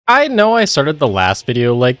I know I started the last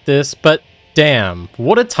video like this, but damn,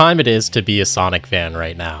 what a time it is to be a Sonic fan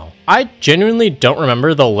right now. I genuinely don't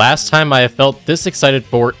remember the last time I have felt this excited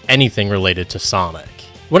for anything related to Sonic.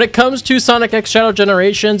 When it comes to Sonic X Shadow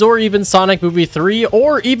Generations, or even Sonic Movie 3,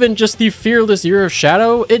 or even just the Fearless Year of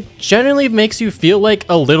Shadow, it genuinely makes you feel like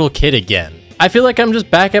a little kid again. I feel like I'm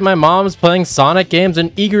just back at my mom's playing Sonic games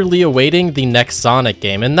and eagerly awaiting the next Sonic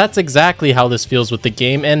game, and that's exactly how this feels with the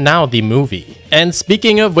game and now the movie. And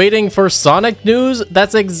speaking of waiting for Sonic news,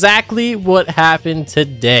 that's exactly what happened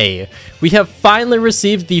today. We have finally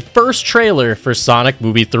received the first trailer for Sonic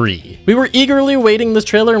Movie 3. We were eagerly awaiting this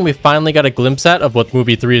trailer and we finally got a glimpse of what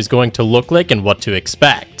Movie 3 is going to look like and what to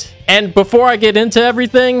expect. And before I get into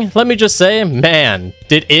everything, let me just say, man,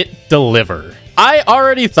 did it deliver. I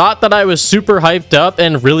already thought that I was super hyped up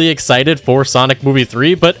and really excited for Sonic Movie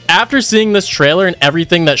 3, but after seeing this trailer and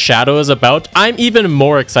everything that Shadow is about, I'm even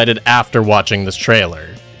more excited after watching this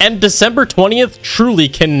trailer. And December 20th truly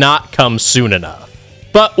cannot come soon enough.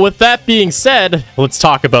 But with that being said, let's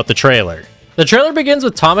talk about the trailer. The trailer begins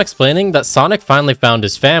with Tom explaining that Sonic finally found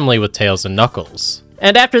his family with Tails and Knuckles.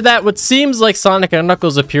 And after that, what seems like Sonic and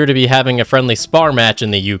Knuckles appear to be having a friendly spar match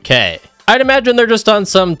in the UK. I'd imagine they're just on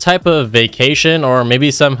some type of vacation, or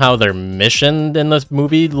maybe somehow their mission in this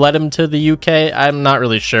movie led them to the UK. I'm not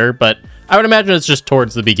really sure, but I would imagine it's just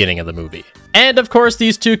towards the beginning of the movie. And of course,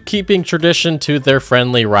 these two keeping tradition to their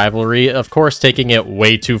friendly rivalry, of course taking it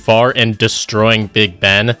way too far and destroying Big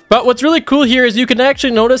Ben. But what's really cool here is you can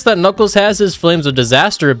actually notice that Knuckles has his Flames of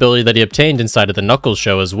Disaster ability that he obtained inside of the Knuckles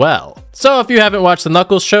show as well. So if you haven't watched the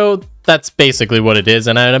Knuckles show, that's basically what it is,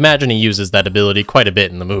 and I'd imagine he uses that ability quite a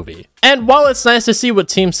bit in the movie. And while it's nice to see what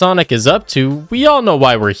Team Sonic is up to, we all know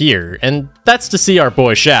why we're here, and that's to see our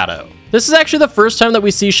boy Shadow. This is actually the first time that we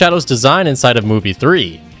see Shadow's design inside of Movie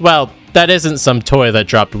 3. Well, that isn't some toy that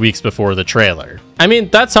dropped weeks before the trailer. I mean,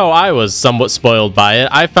 that's how I was somewhat spoiled by it.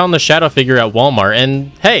 I found the Shadow figure at Walmart, and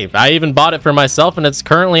hey, I even bought it for myself, and it's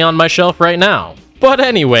currently on my shelf right now. But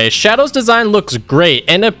anyway, Shadow's design looks great,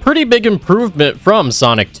 and a pretty big improvement from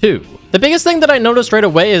Sonic 2. The biggest thing that I noticed right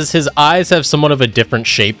away is his eyes have somewhat of a different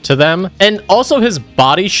shape to them, and also his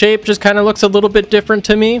body shape just kind of looks a little bit different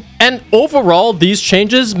to me. And overall, these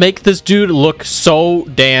changes make this dude look so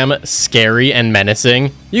damn scary and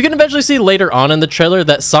menacing. You can eventually see later on in the trailer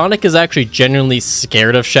that Sonic is actually genuinely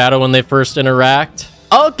scared of Shadow when they first interact.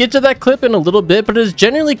 I'll get to that clip in a little bit, but it's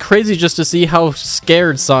genuinely crazy just to see how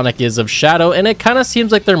scared Sonic is of Shadow, and it kind of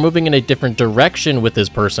seems like they're moving in a different direction with his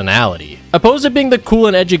personality. Opposed to being the cool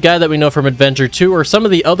and edgy guy that we know from Adventure 2 or some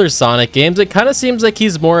of the other Sonic games, it kind of seems like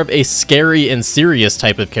he's more of a scary and serious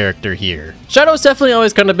type of character here. Shadow's definitely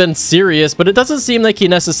always kind of been serious, but it doesn't seem like he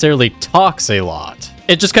necessarily talks a lot.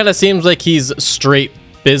 It just kind of seems like he's straight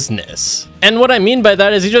business. And what I mean by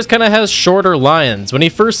that is he just kind of has shorter lines. When he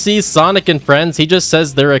first sees Sonic and friends, he just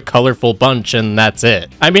says they're a colorful bunch and that's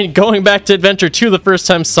it. I mean, going back to Adventure 2, the first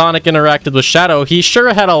time Sonic interacted with Shadow, he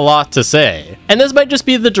sure had a lot to say. And this might just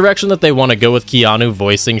be the direction that they want to go with Keanu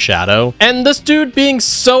voicing Shadow. And this dude being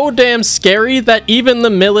so damn scary that even the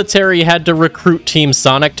military had to recruit Team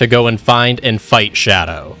Sonic to go and find and fight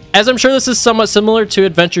Shadow. As I'm sure this is somewhat similar to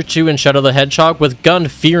Adventure 2 and Shadow the Hedgehog, with Gun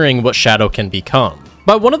fearing what Shadow can become.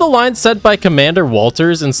 But one of the lines said by Commander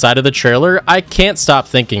Walters inside of the trailer, I can't stop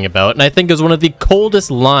thinking about, and I think is one of the coldest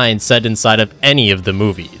lines said inside of any of the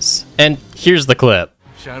movies. And here's the clip.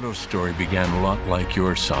 Shadow's story began a lot like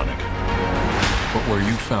yours, Sonic. But where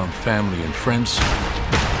you found family and friends,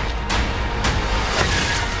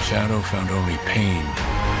 Shadow found only pain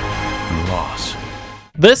and loss.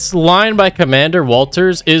 This line by Commander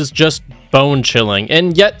Walters is just bone-chilling,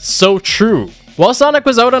 and yet so true. While Sonic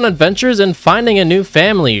was out on adventures and finding a new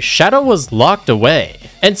family, Shadow was locked away.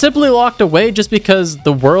 And simply locked away just because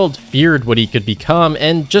the world feared what he could become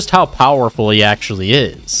and just how powerful he actually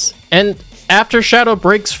is. And after Shadow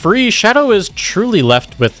breaks free, Shadow is truly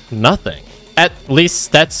left with nothing. At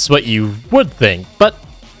least that's what you would think, but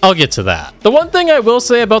I'll get to that. The one thing I will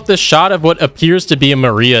say about this shot of what appears to be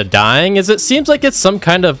Maria dying is it seems like it's some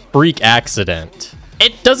kind of freak accident.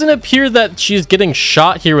 It doesn't appear that she's getting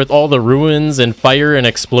shot here with all the ruins and fire and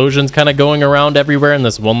explosions kind of going around everywhere in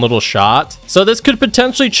this one little shot. So this could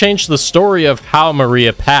potentially change the story of how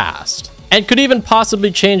Maria passed, and could even possibly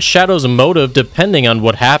change Shadow's motive depending on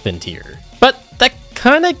what happened here. But that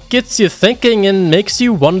kind of gets you thinking and makes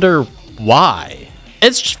you wonder why.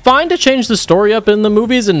 It's fine to change the story up in the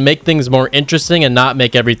movies and make things more interesting and not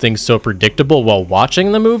make everything so predictable while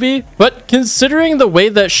watching the movie, but considering the way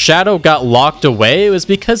that Shadow got locked away, it was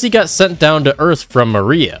because he got sent down to Earth from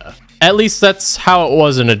Maria. At least that's how it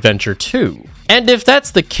was in Adventure 2. And if that's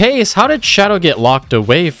the case, how did Shadow get locked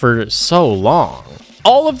away for so long?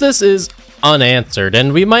 all of this is unanswered,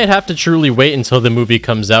 and we might have to truly wait until the movie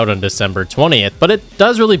comes out on December 20th, but it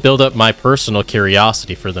does really build up my personal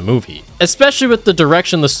curiosity for the movie, especially with the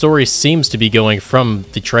direction the story seems to be going from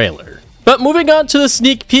the trailer. But moving on to the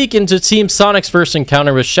sneak peek into Team Sonic's first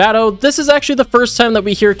encounter with Shadow, this is actually the first time that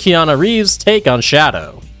we hear Keanu Reeves' take on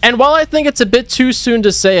Shadow. And while I think it's a bit too soon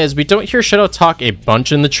to say, as we don't hear Shadow talk a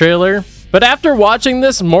bunch in the trailer, but after watching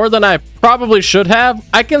this more than I probably should have,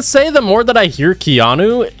 I can say the more that I hear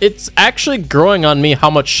Keanu, it's actually growing on me how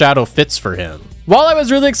much Shadow fits for him. While I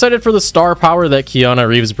was really excited for the star power that Keanu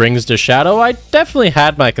Reeves brings to Shadow, I definitely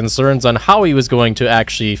had my concerns on how he was going to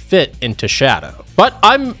actually fit into Shadow. But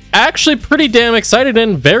I'm actually pretty damn excited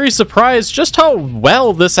and very surprised just how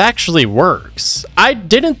well this actually works. I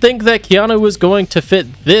didn't think that Keanu was going to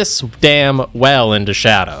fit this damn well into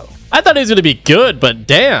Shadow. I thought he was going to be good, but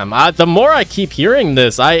damn, the more I keep hearing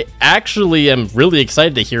this, I actually am really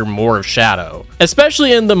excited to hear more of Shadow.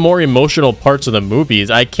 Especially in the more emotional parts of the movies,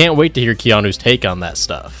 I can't wait to hear Keanu's take on that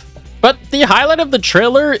stuff. But the highlight of the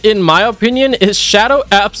trailer, in my opinion, is Shadow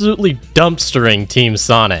absolutely dumpstering Team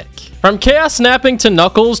Sonic. From chaos snapping to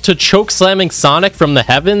Knuckles to choke slamming Sonic from the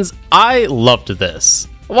heavens, I loved this.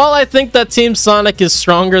 While I think that Team Sonic is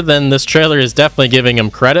stronger than this trailer is definitely giving him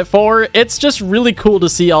credit for, it's just really cool to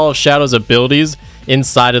see all of Shadow's abilities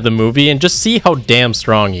inside of the movie and just see how damn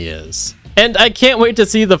strong he is. And I can't wait to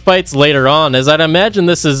see the fights later on, as I'd imagine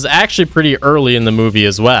this is actually pretty early in the movie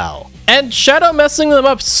as well. And Shadow messing them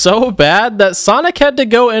up so bad that Sonic had to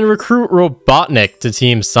go and recruit Robotnik to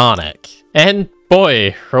Team Sonic. And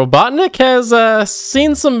boy, Robotnik has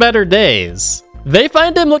seen some better days. They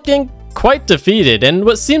find him looking quite defeated, and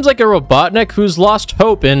what seems like a Robotnik who's lost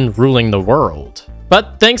hope in ruling the world.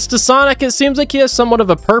 But thanks to Sonic, it seems like he has somewhat of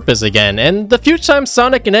a purpose again, and the few times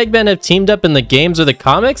Sonic and Eggman have teamed up in the games or the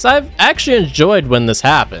comics, I've actually enjoyed when this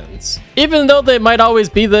happens. Even though they might always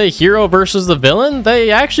be the hero versus the villain,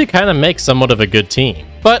 they actually kind of make somewhat of a good team.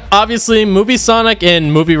 But obviously, movie Sonic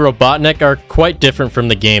and movie Robotnik are quite different from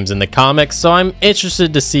the games and the comics, so I'm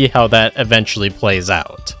interested to see how that eventually plays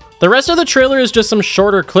out. The rest of the trailer is just some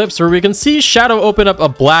shorter clips where we can see Shadow open up a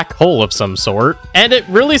black hole of some sort, and it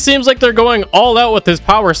really seems like they're going all out with his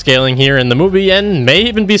power scaling here in the movie and may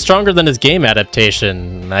even be stronger than his game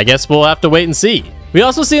adaptation. I guess we'll have to wait and see. We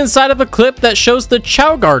also see inside of a clip that shows the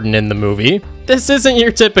Chao Garden in the movie. This isn't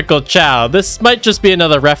your typical Chao, this might just be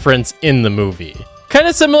another reference in the movie. Kind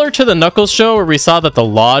of similar to the Knuckles show where we saw that the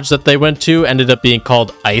lodge that they went to ended up being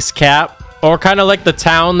called Ice Cap. Or kind of like the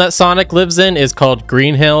town that Sonic lives in is called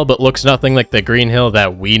Green Hill, but looks nothing like the Green Hill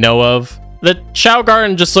that we know of. The Chao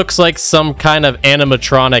Garden just looks like some kind of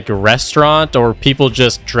animatronic restaurant or people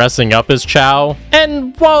just dressing up as Chao.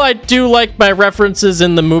 And while I do like my references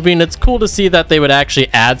in the movie and it's cool to see that they would actually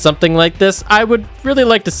add something like this, I would really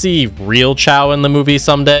like to see real Chao in the movie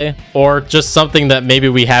someday. Or just something that maybe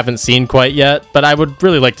we haven't seen quite yet, but I would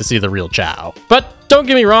really like to see the real Chao. But don't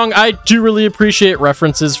get me wrong, I do really appreciate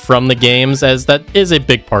references from the games, as that is a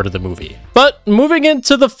big part of the movie. But moving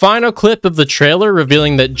into the final clip of the trailer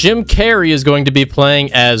revealing that Jim Carrey is going to be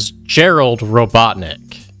playing as Gerald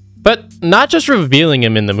Robotnik. But not just revealing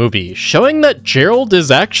him in the movie, showing that Gerald is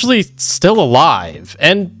actually still alive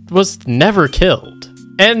and was never killed.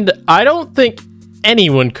 And I don't think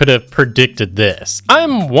anyone could have predicted this.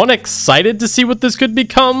 I'm one, excited to see what this could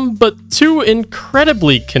become, but two,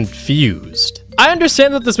 incredibly confused. I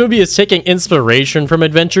understand that this movie is taking inspiration from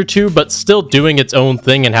Adventure 2, but still doing its own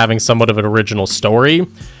thing and having somewhat of an original story.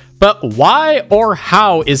 But why or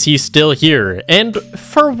how is he still here, and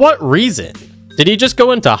for what reason? Did he just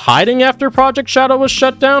go into hiding after Project Shadow was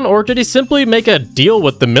shut down, or did he simply make a deal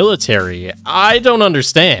with the military? I don't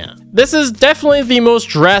understand. This is definitely the most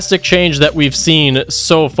drastic change that we've seen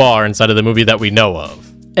so far inside of the movie that we know of.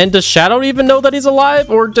 And does Shadow even know that he's alive,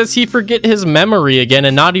 or does he forget his memory again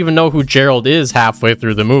and not even know who Gerald is halfway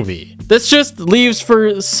through the movie? This just leaves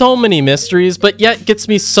for so many mysteries, but yet gets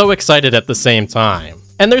me so excited at the same time.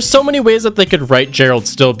 And there's so many ways that they could write Gerald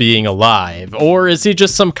still being alive, or is he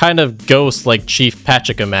just some kind of ghost like Chief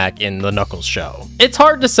Pachacamac in the Knuckles show? It's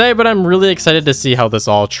hard to say, but I'm really excited to see how this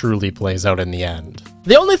all truly plays out in the end.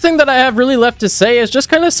 The only thing that I have really left to say is just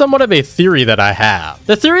kind of somewhat of a theory that I have.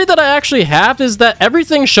 The theory that I actually have is that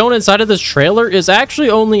everything shown inside of this trailer is actually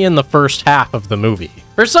only in the first half of the movie.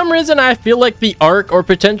 For some reason, I feel like the Ark or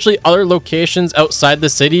potentially other locations outside the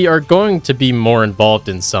city are going to be more involved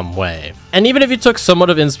in some way. And even if you took somewhat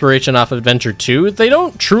of inspiration off Adventure 2, they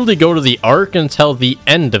don't truly go to the Ark until the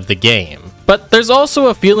end of the game. But there's also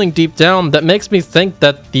a feeling deep down that makes me think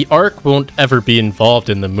that the Ark won't ever be involved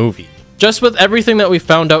in the movie. Just with everything that we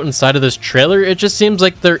found out inside of this trailer, it just seems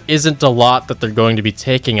like there isn't a lot that they're going to be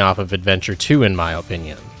taking off of Adventure 2 in my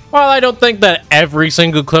opinion. While I don't think that every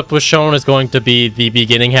single clip was shown is going to be the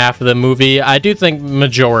beginning half of the movie, I do think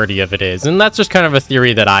majority of it is, and that's just kind of a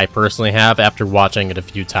theory that I personally have after watching it a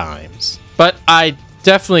few times. But I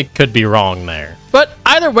definitely could be wrong there. But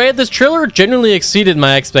either way, this trailer genuinely exceeded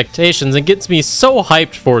my expectations and gets me so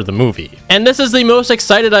hyped for the movie. And this is the most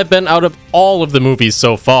excited I've been out of all of the movies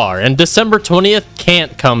so far, and December 20th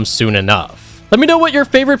can't come soon enough. Let me know what your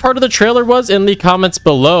favorite part of the trailer was in the comments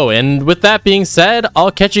below, and with that being said,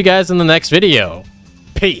 I'll catch you guys in the next video.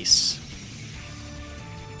 Peace.